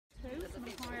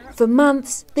For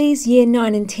months, these Year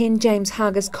 9 and 10 James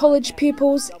Hargest College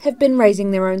pupils have been raising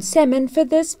their own salmon for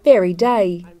this very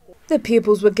day. The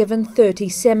pupils were given 30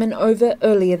 salmon over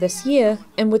earlier this year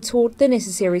and were taught the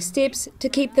necessary steps to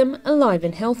keep them alive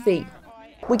and healthy.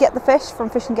 We get the fish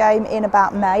from Fish and Game in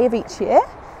about May of each year,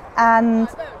 and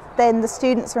then the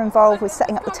students are involved with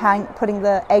setting up the tank, putting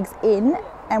the eggs in,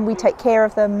 and we take care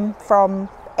of them from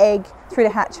egg through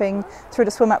to hatching, through to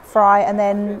swim up fry, and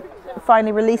then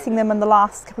finally releasing them in the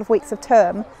last couple of weeks of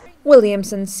term.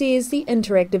 Williamson says the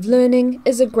interactive learning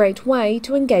is a great way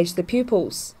to engage the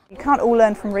pupils. You can't all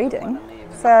learn from reading,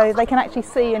 so they can actually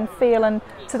see and feel, and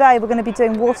today we're going to be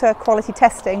doing water quality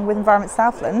testing with Environment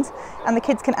Southland, and the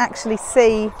kids can actually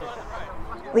see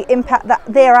the impact that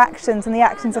their actions and the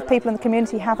actions of people in the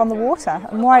community have on the water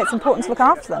and why it's important to look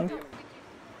after them.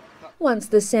 Once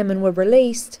the salmon were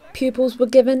released, pupils were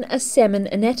given a salmon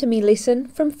anatomy lesson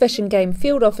from Fish and Game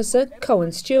Field Officer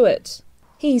Cohen Stewart.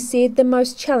 He said the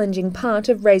most challenging part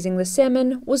of raising the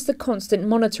salmon was the constant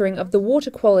monitoring of the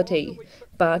water quality,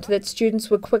 but that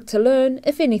students were quick to learn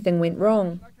if anything went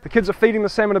wrong. The kids are feeding the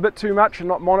salmon a bit too much and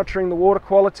not monitoring the water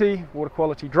quality. Water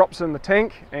quality drops in the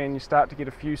tank and you start to get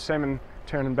a few salmon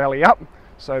turning belly up.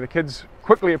 So the kids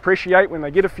quickly appreciate when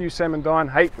they get a few salmon dying,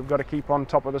 hey, we've got to keep on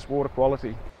top of this water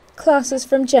quality. Classes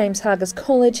from James Hargest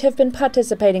College have been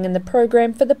participating in the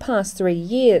program for the past 3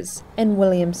 years, and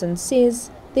Williamson says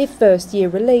their first year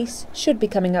release should be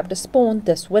coming up to spawn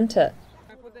this winter.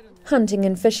 Hunting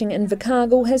and fishing in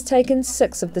Invercargill has taken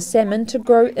 6 of the salmon to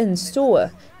grow in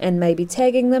store and may be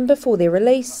tagging them before their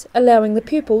release, allowing the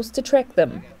pupils to track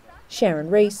them. Sharon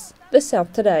Rees, The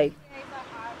South Today.